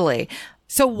 Totally.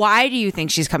 So why do you think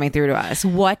she's coming through to us?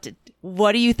 What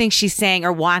do you think she's saying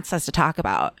or wants us to talk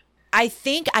about? I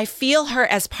feel her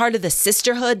as part of the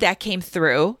sisterhood that came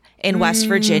through in West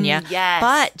Virginia. Yes.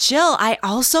 But Jill, I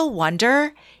also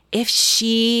wonder if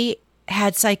she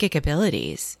had psychic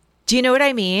abilities. Do you know what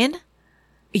I mean?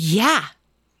 Yeah.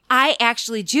 I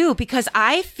actually do, because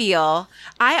I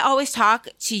always talk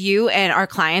to you and our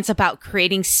clients about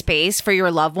creating space for your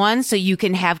loved ones so you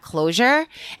can have closure.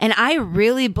 And I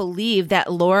really believe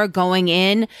that Laura going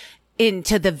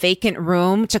into the vacant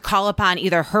room to call upon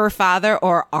either her father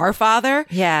or our father.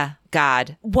 Yeah.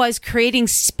 God was creating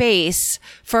space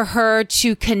for her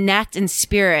to connect in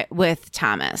spirit with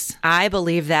Thomas. I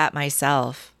believe that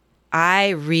myself. I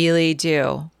really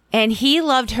do. And he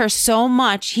loved her so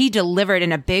much, he delivered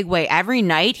in a big way. Every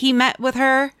night he met with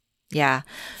her. Yeah.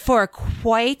 For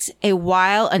quite a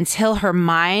while until her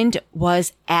mind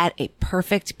was at a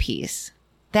perfect peace.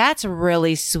 That's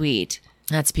really sweet.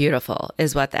 That's beautiful,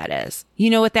 is what that is. You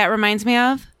know what that reminds me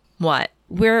of? What?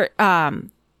 We're,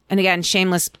 and again,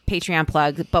 shameless Patreon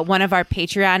plug, but one of our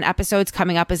Patreon episodes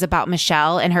coming up is about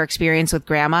Michelle and her experience with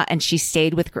Grandma, and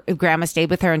Grandma stayed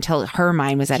with her until her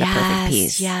mind was at a perfect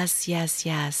peace.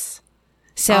 Yes.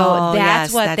 So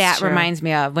that's what that true. Reminds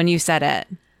me of when you said it.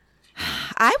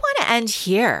 I want to end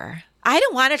here. I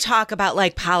don't want to talk about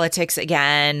like politics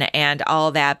again and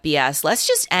all that BS. Let's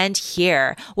just end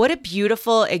here. What a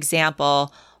beautiful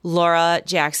example Laura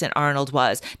Jackson Arnold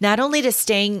was, not only to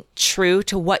staying true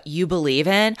to what you believe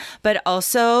in, but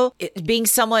also being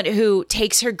someone who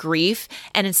takes her grief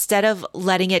and instead of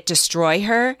letting it destroy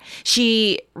her,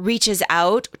 she reaches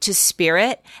out to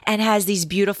spirit and has these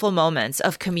beautiful moments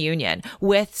of communion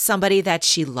with somebody that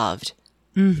she loved.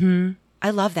 Mm-hmm. I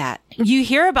love that. You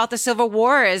hear about the Civil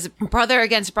War as brother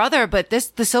against brother, but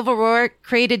the Civil War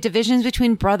created divisions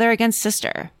between brother against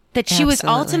sister. That she was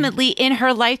ultimately in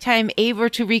her lifetime able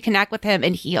to reconnect with him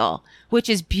and heal, which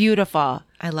is beautiful.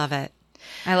 I love it.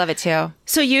 I love it too.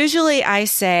 So usually I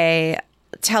say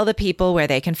tell the people where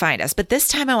they can find us. But this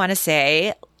time I want to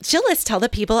say, Jill, let's tell the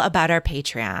people about our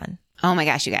Patreon. Oh my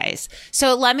gosh, you guys.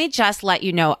 So let me just let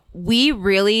you know, we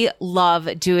really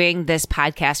love doing this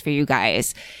podcast for you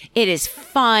guys. It is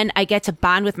fun. I get to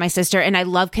bond with my sister and I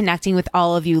love connecting with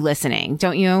all of you listening.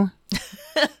 Don't you?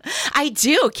 I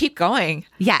do. Keep going.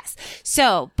 Yes.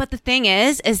 So, but the thing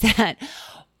is that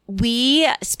we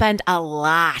spend a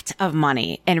lot of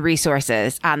money and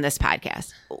resources on this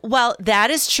podcast. Well, that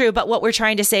is true. But what we're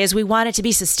trying to say is we want it to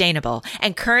be sustainable.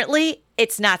 And currently,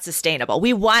 it's not sustainable.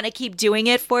 We want to keep doing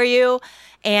it for you.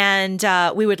 And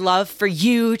we would love for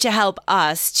you to help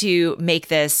us to make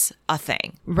this a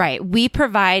thing. Right. We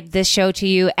provide this show to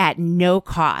you at no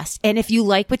cost. And if you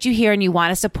like what you hear and you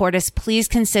want to support us, please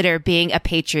consider being a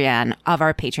Patreon of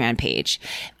our Patreon page.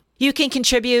 You can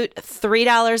contribute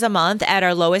 $3 a month at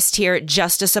our lowest tier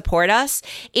just to support us.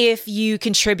 If you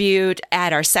contribute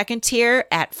at our second tier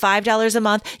at $5 a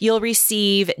month, you'll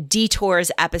receive Detours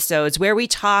episodes where we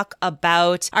talk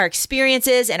about our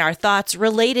experiences and our thoughts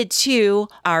related to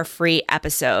our free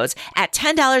episodes. At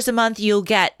 $10 a month, you'll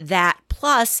get that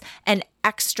plus an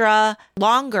extra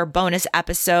longer bonus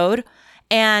episode.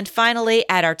 And finally,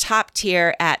 at our top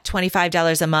tier at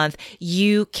 $25 a month,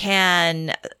 you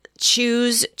can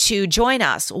choose to join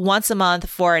us once a month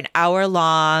for an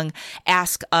hour-long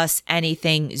Ask Us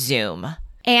Anything Zoom.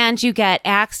 And you get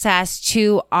access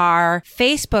to our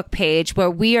Facebook page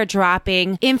where we are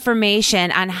dropping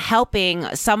information on helping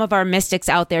some of our mystics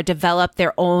out there develop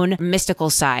their own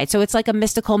mystical side. So it's like a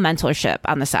mystical mentorship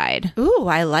on the side. Ooh,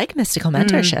 I like mystical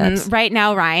mentorships. Mm-hmm. Right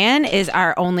now, Ryan is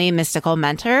our only mystical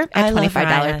mentor at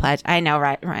 $25 pledge. I know,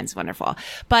 Ryan's wonderful.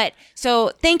 But so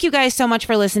thank you guys so much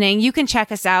for listening. You can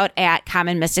check us out at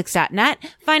commonmystics.net.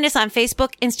 Find us on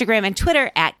Facebook, Instagram, and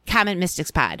Twitter at Common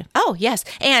Mystics Pod. Oh, yes.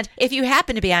 And if you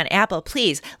happen to be on Apple,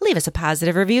 please leave us a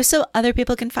positive review so other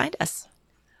people can find us.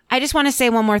 I just want to say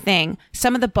one more thing.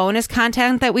 Some of the bonus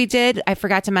content that we did, I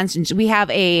forgot to mention, we have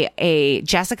a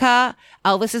Jessica,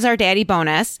 Elvis is our daddy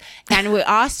bonus. And we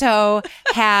also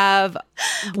have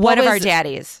one of our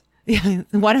daddies.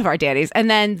 One of our daddies.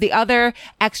 And then the other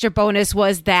extra bonus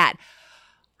was that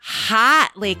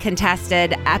hotly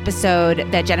contested episode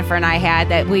that Jennifer and I had,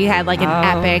 that we had like an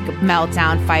epic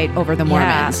meltdown fight over the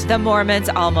Mormons. Yeah, the Mormons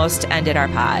almost ended our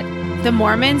pod. The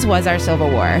Mormons was our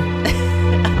Civil War.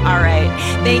 All right.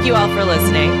 Thank you all for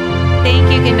listening.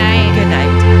 Thank you. Good night. Good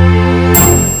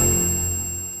night.